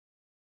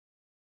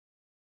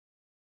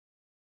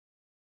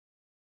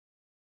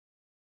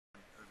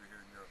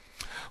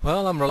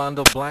Well, I'm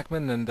Rolando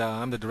Blackman, and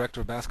I'm the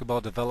Director of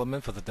Basketball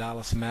Development for the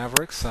Dallas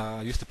Mavericks.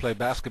 I used to play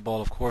basketball,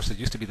 of course. It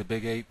used to be the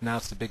Big 8. Now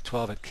it's the Big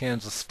 12 at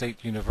Kansas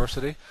State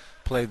University.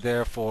 Played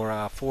there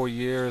for 4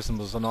 years and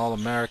was an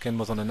All-American,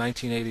 was on the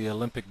 1980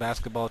 Olympic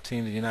basketball team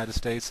of the United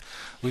States.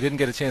 We didn't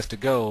get a chance to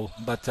go,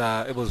 but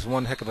it was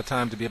one heck of a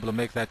time to be able to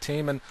make that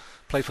team and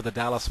play for the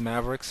Dallas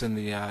Mavericks in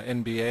the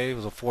NBA.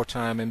 Was a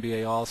four-time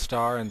NBA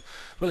All-Star and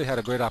really had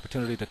a great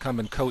opportunity to come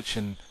and coach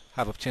and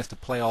have a chance to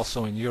play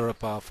also in Europe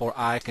for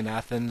AEK in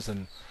Athens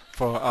and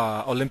for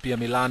Olympia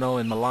Milano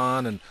in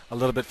Milan and a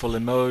little bit for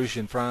Limoges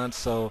in France.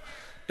 So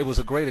it was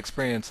a great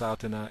experience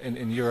out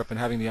in Europe, and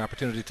having the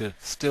opportunity to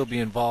still be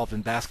involved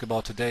in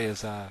basketball today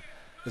is a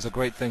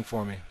great thing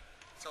for me.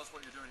 Tell us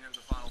what you're doing here at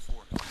the Final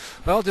Four.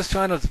 Well, just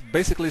trying to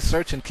basically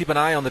search and keep an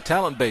eye on the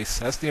talent base.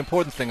 That's the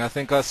important thing. I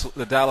think us,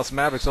 the Dallas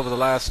Mavericks, over the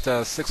last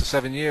 6 or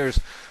 7 years,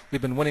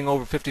 we've been winning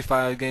over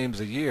 55 games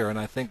a year, and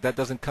I think that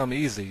doesn't come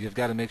easy. You've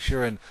got to make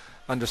sure and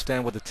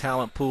understand what the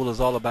talent pool is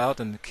all about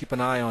and keep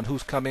an eye on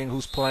who's coming,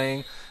 who's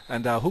playing,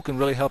 and who can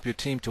really help your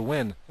team to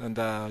win, and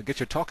get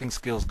your talking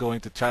skills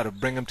going to try to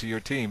bring them to your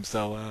team.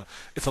 So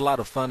it's a lot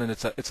of fun, and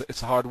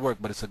it's hard work,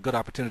 but it's a good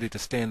opportunity to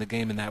stay in the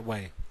game in that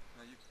way.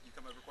 Now, you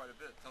come over quite a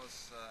bit. Tell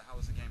us, how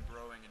is the game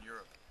growing in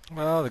Europe?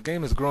 Well, the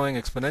game is growing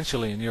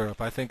exponentially in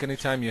Europe. I think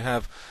anytime you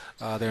have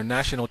their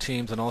national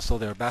teams and also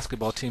their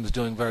basketball teams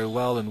doing very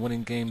well and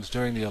winning games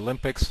during the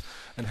Olympics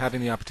and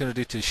having the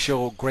opportunity to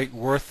show great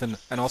worth and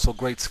also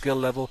great skill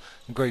level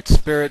and great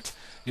spirit,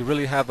 you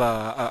really have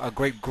a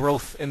great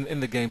growth in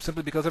the game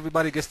simply because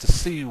everybody gets to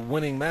see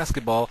winning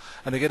basketball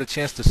and they get a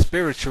chance to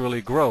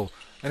spiritually grow.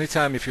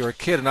 Anytime if you're a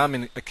kid and I'm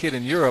a kid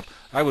in Europe,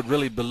 I would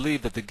really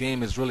believe that the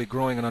game is really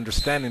growing and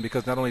understanding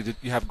because not only do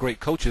you have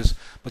great coaches,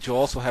 but you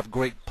also have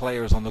great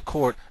players on the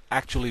court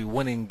actually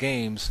winning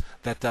games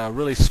that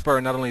really spur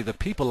not only the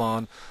people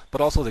on, but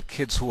also the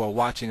kids who are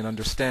watching and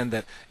understand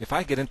that if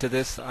I get into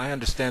this, I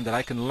understand that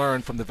I can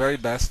learn from the very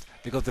best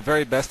because the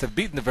very best have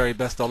beaten the very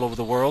best all over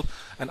the world,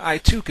 and I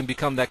too can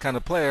become that kind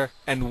of player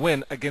and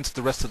win against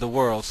the rest of the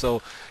world. So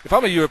if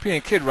I'm a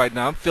European kid right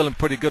now, I'm feeling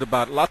pretty good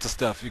about lots of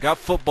stuff. You got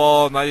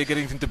football, now you're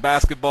getting into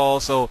basketball,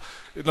 so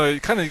you're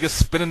kind of just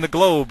spinning the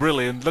globe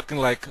really and looking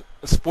like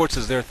sports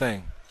is their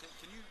thing.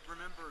 Can you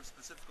remember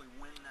specifically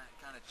when that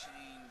kind of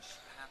change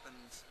happened?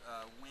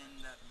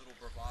 When that little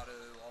bravado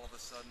all of a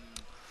sudden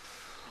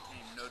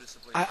became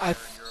noticeably I, higher I, in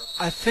Europe?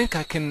 I think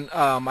I can.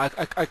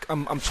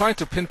 I'm trying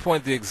to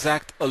pinpoint the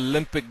exact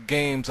Olympic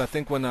games. I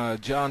think when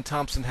John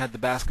Thompson had the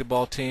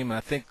basketball team.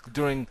 I think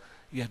during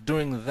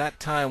that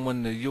time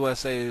when the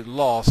USA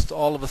lost,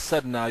 all of a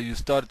sudden now you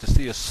started to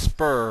see a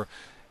spur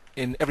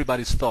in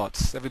everybody's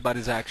thoughts,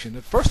 everybody's action.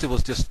 At first it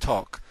was just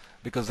talk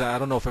because I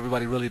don't know if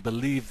everybody really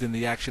believed in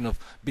the action of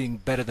being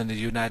better than the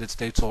United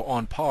States or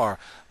on par.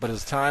 But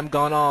as time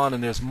gone on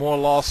and there's more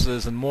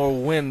losses and more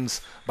wins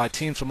by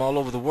teams from all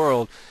over the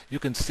world, you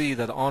can see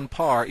that on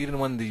par, even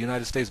when the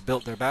United States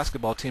built their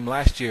basketball team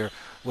last year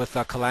with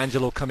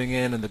Colangelo coming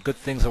in and the good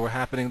things that were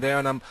happening there,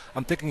 and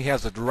I'm thinking he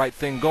has the right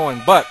thing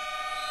going, but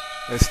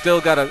they still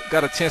got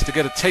a chance to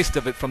get a taste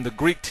of it from the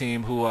Greek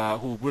team,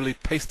 who really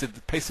pasted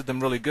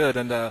them really good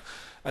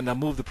and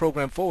moved the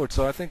program forward.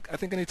 So I think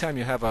anytime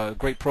you have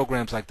great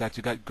programs like that,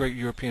 you got great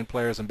European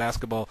players in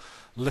basketball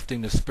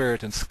lifting the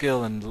spirit and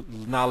skill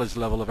and knowledge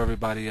level of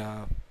everybody.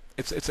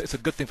 It's a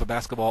good thing for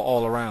basketball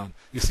all around.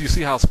 You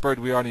see how spurred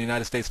we are in the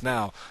United States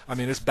now. I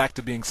mean, it's back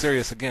to being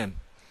serious again.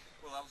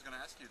 Well, I was going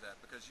to ask you that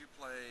because you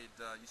played.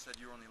 You said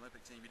you were on the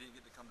Olympic team. You didn't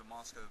get to come to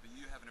Moscow, but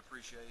you have an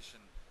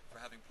appreciation for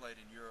having played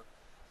in Europe.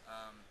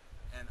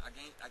 And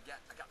I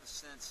got the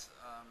sense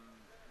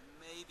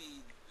maybe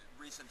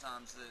recent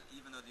times that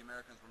even though the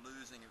Americans were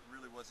losing, it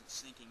really wasn't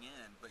sinking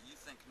in. But you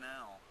think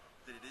now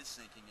that it is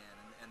sinking in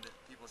and that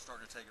people are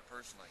starting to take it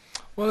personally.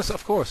 Well,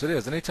 of course it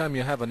is. Anytime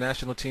you have a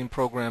national team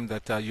program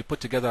that you put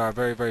together our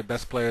very, very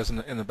best players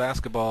in the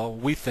basketball,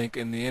 we think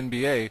in the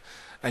NBA,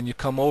 and you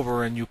come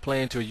over and you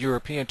play into a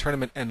European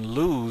tournament and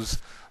lose,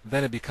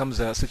 then it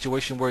becomes a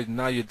situation where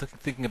now you're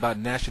thinking about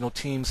national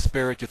team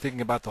spirit, you're thinking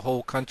about the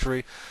whole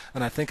country,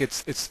 and I think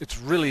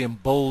it's really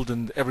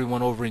emboldened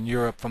everyone over in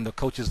Europe, from the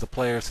coaches, the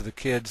players, to the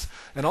kids,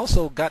 and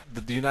also got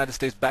the United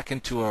States back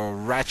into a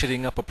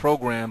ratcheting up a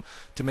program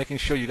to making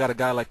sure you got a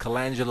guy like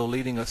Colangelo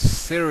leading a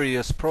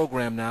serious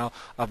program now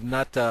of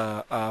not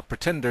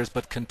pretenders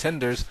but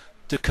contenders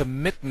to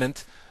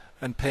commitment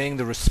and paying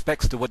the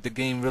respects to what the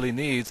game really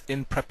needs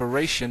in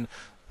preparation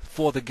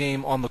for the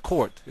game on the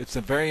court. It's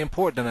very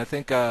important, and I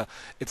think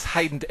it's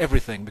heightened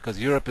everything because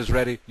Europe is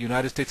ready,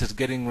 United States is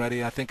getting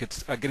ready. I think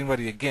it's getting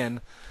ready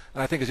again,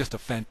 and I think it's just a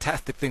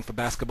fantastic thing for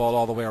basketball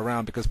all the way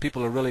around because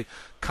people are really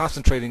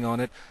concentrating on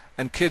it,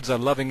 and kids are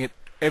loving it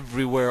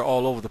everywhere,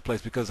 all over the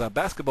place because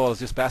basketball is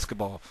just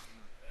basketball.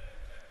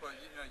 Well,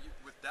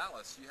 with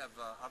Dallas, you have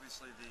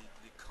obviously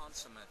the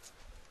consummate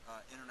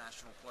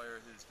international player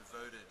who's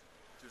devoted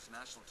to his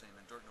national team,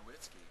 and Dirk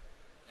Nowitzki,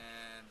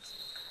 and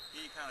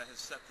he kind of has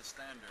set the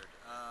standard.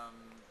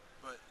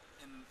 But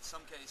in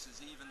some cases,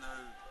 even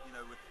though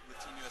with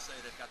Team USA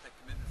they've got that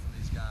commitment from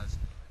these guys,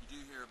 you do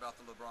hear about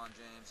the LeBron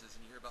Jameses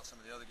and you hear about some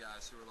of the other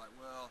guys who are like,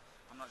 well,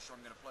 I'm not sure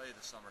I'm going to play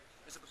this summer.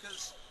 Is it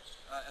because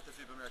at the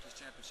FIBA Americas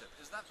Championship,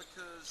 is that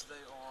because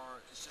they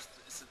are? It's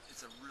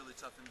a really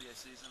tough NBA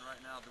season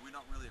right now. Do we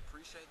not really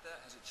appreciate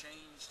that? Has it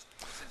changed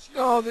since you?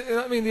 No,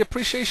 I mean the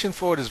appreciation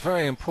for it is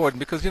very important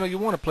because you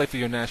want to play for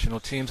your national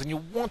teams and you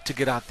want to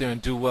get out there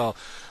and do well,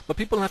 but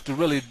people have to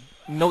really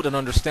note and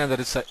understand that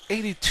it's a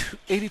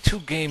 82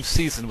 game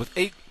season with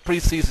 8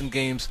 preseason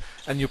games,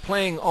 and you're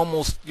playing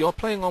almost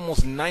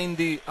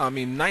 90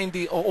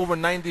 over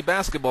 90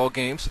 basketball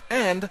games,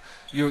 and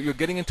you're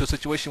getting into a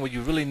situation where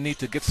you really need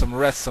to get some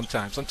rest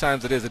sometimes.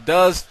 Sometimes it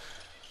does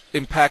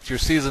impact your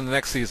season the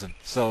next season.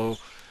 So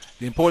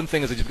the important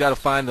thing is that you've got to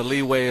find the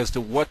leeway as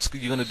to what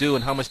you're going to do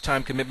and how much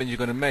time commitment you're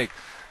going to make.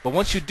 But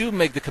once you do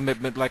make the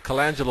commitment, like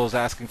Colangelo's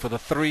asking for the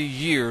 3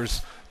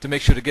 years to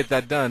make sure to get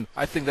that done,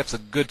 I think that's a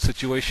good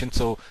situation.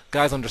 So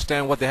guys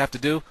understand what they have to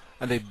do,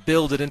 and they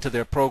build it into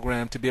their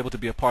program to be able to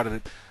be a part of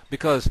it,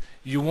 because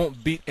you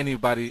won't beat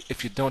anybody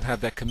if you don't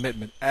have that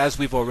commitment, as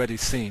we've already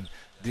seen.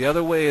 The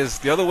other way is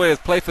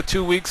play for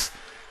 2 weeks,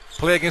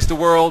 play against the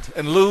world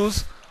and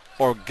lose,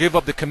 or give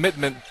up the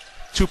commitment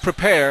to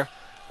prepare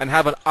and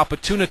have an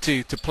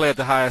opportunity to play at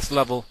the highest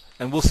level,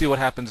 and we'll see what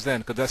happens then,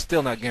 because that's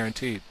still not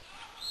guaranteed.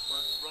 Well,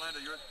 Rolando,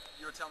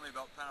 you were telling me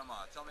about Panama.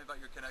 Tell me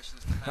about your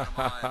connections to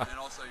Panama and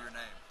also your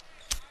name.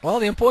 Well,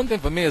 the important thing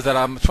for me is that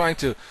I'm trying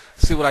to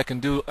see what I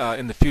can do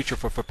in the future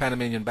for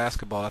Panamanian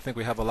basketball. I think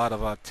we have a lot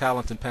of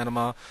talent in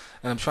Panama,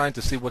 and I'm trying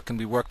to see what can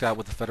be worked out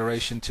with the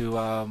federation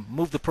to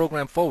move the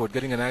program forward,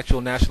 getting an actual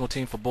national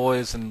team for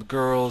boys and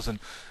girls, and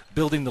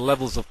building the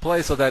levels of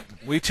play so that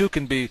we too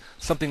can be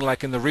something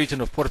like in the region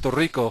of Puerto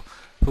Rico,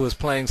 who is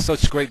playing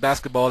such great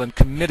basketball and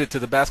committed to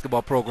the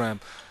basketball program.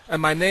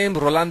 And my name,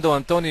 Rolando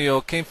Antonio,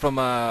 came from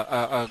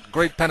a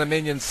great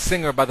Panamanian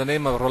singer by the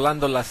name of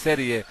Rolando La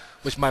Serie,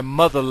 which my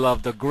mother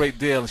loved a great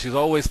deal. And she's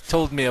always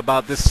told me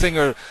about this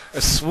singer, a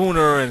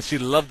swooner, and she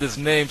loved his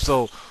name.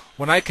 So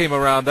when I came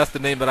around, that's the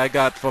name that I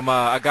got from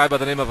a guy by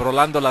the name of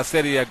Rolando La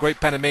Serie, a great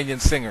Panamanian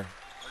singer.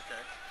 Okay.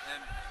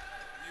 And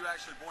you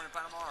actually born in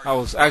Panama? I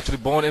was actually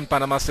born in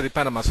Panama City,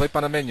 Panama. Soy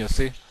panameño,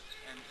 see? And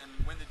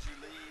when did you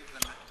leave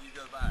and do you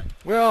go back?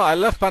 Well, I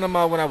left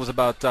Panama when I was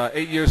about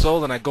 8 years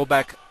old, and I go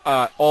back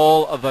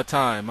all of the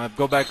time. I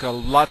go back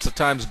lots of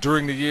times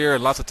during the year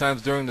and lots of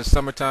times during the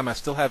summertime. I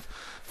still have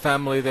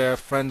family there,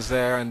 friends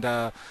there,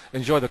 and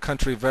enjoy the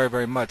country very,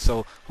 very much.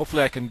 So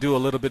hopefully I can do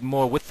a little bit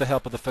more with the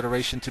help of the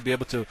Federation to be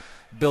able to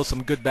build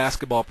some good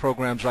basketball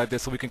programs right there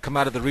so we can come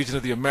out of the region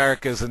of the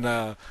Americas and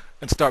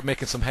start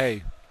making some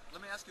hay.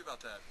 Let me ask you about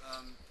that.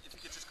 If you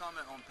could just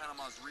comment on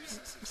Panama's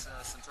recent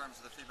success in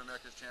terms of the FIBA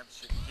Americas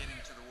Championship, getting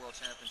to the World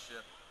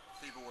Championship,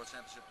 FIBA World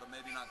Championship, but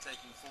maybe not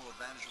taking full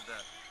advantage of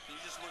that. Can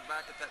you just look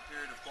back at that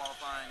period of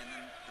qualifying and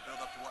then the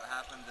build up to what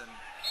happened, and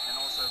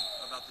also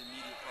about the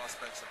immediate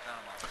prospects of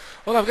Panama?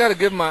 Well, I've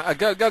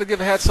got to give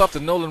hats off to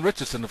Nolan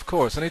Richardson, of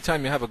course.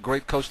 Anytime you have a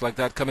great coach like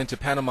that come into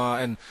Panama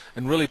and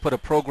really put a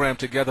program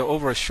together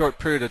over a short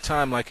period of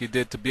time like he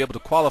did to be able to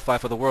qualify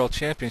for the World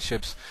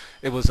Championships,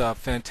 it was a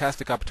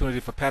fantastic opportunity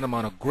for Panama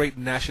and a great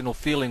national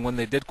feeling when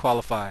they did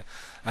qualify.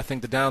 I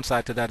think the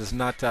downside to that is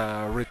not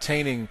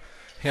retaining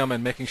him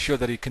and making sure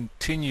that he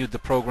continued the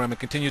program and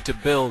continued to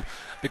build,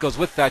 because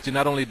with that you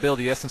not only build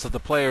the essence of the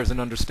players and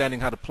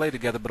understanding how to play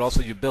together, but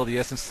also you build the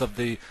essence of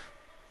the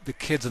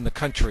kids in the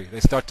country.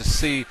 They start to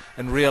see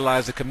and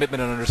realize the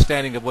commitment and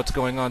understanding of what's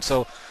going on.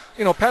 So,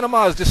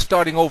 Panama is just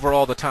starting over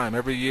all the time.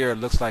 Every year it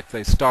looks like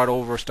they start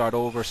over,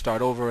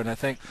 and I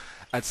think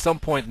at some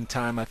point in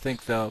time, I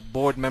think the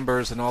board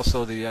members and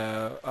also the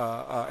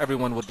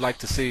everyone would like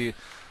to see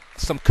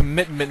some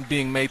commitment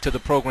being made to the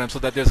program so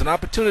that there's an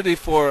opportunity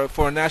for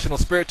a national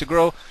spirit to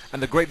grow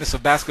and the greatness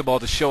of basketball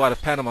to show out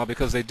of Panama,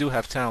 because they do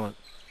have talent.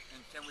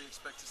 And can we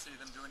expect to see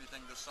them do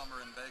anything this summer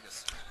in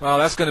Vegas? Well,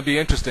 that's going to be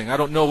interesting. I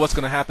don't know what's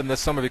going to happen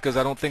this summer because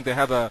I don't think they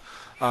have a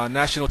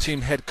national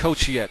team head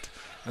coach yet.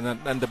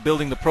 And the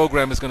building the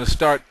program is going to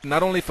start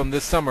not only from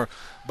this summer,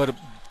 but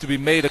to be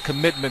made a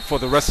commitment for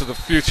the rest of the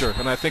future.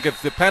 And I think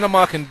if the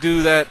Panama can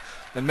do that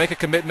and make a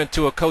commitment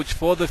to a coach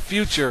for the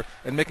future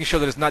and making sure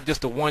that it's not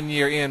just a 1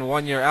 year in,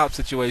 1 year out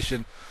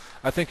situation,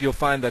 I think you'll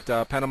find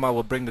that Panama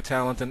will bring the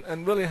talent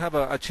and really have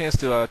a chance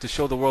to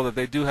show the world that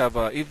they do have,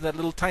 even that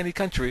little tiny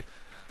country,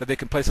 that they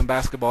can play some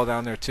basketball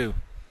down there too.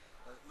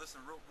 Listen,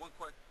 one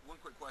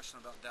quick question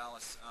about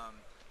Dallas.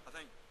 I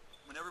think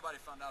when everybody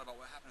found out about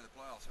what happened in the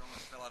playoffs, we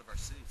almost fell out of our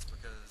seats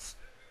because,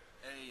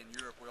 in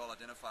Europe we all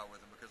identify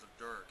with them because of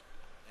Dirk,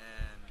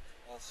 and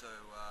also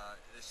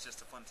it's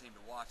just a fun team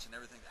to watch and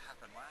everything that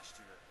happened last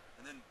year.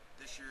 And then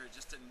this year it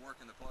just didn't work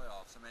in the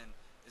playoffs. I mean,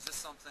 is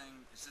this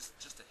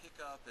just a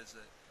hiccup? Is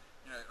it,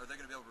 are they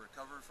going to be able to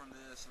recover from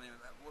this? I mean,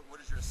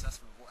 what is your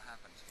assessment of what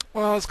happened?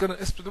 Well,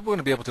 we're going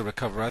to be able to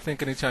recover. I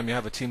think anytime you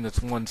have a team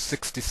that's won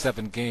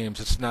 67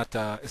 games, it's not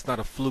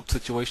a fluke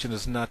situation.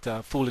 It's not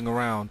fooling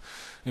around.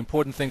 The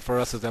important thing for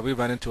us is that we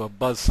ran into a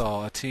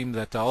buzzsaw, a team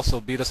that also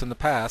beat us in the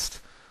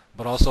past,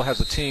 but also has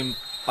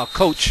a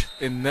coach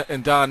in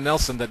Don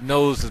Nelson that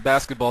knows his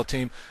basketball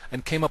team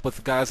and came up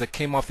with guys that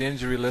came off the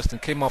injury list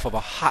and came off of a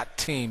hot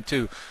team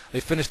too. They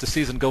finished the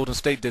season. Golden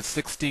State did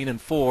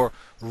 16-4,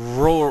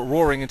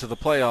 roaring into the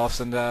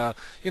playoffs,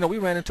 and we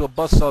ran into a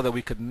buzzsaw that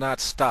we could not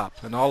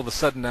stop. And all of a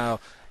sudden now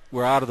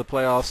we're out of the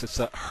playoffs. It's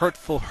a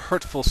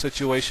hurtful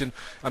situation.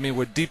 I mean,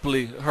 we're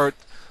deeply hurt.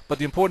 But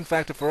the important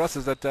factor for us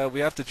is that we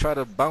have to try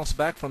to bounce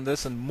back from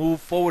this and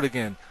move forward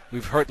again.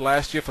 We've hurt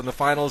last year from the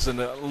finals and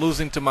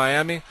losing to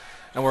Miami,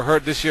 and we're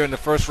hurt this year in the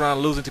first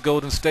round losing to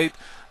Golden State.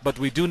 But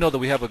we do know that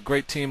we have a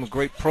great team, a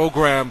great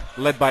program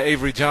led by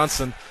Avery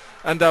Johnson,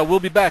 and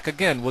we'll be back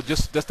again.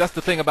 That's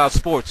the thing about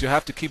sports. You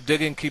have to keep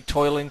digging, keep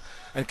toiling,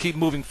 and keep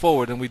moving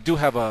forward. And we do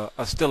have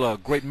still a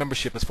great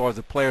membership as far as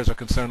the players are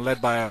concerned,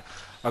 led by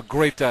a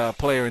great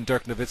player in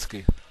Dirk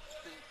Nowitzki.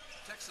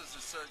 Texas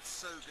is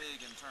so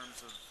big in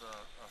terms of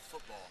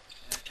football,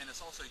 and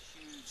it's also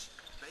huge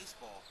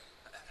baseball.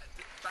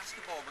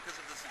 Basketball, because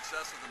of the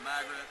success of the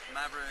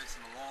Mavericks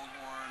and the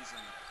Longhorns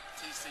and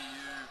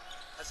TCU,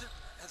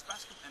 has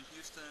basketball in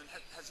Houston,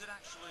 has it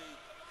actually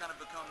kind of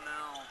become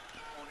now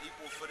on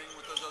equal footing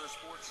with those other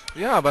sports?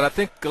 Yeah, but I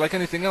think like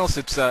anything else,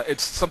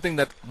 it's something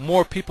that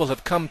more people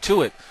have come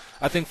to it.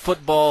 I think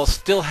football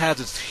still has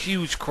its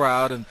huge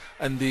crowd,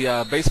 and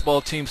the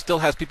baseball team still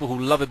has people who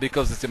love it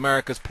because it's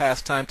America's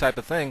pastime type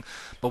of thing.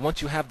 But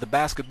once you have the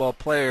basketball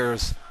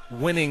players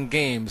winning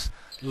games,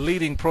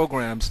 leading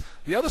programs,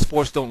 the other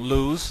sports don't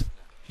lose.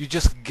 You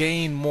just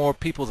gain more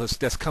people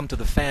that's come to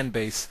the fan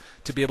base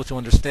to be able to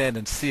understand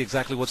and see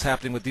exactly what's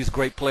happening with these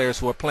great players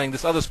who are playing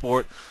this other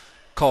sport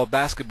called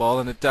basketball,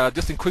 and it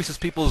just increases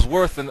people's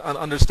worth and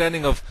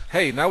understanding of,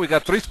 hey, now we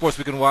got 3 sports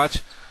we can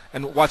watch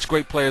and watch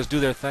great players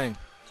do their thing.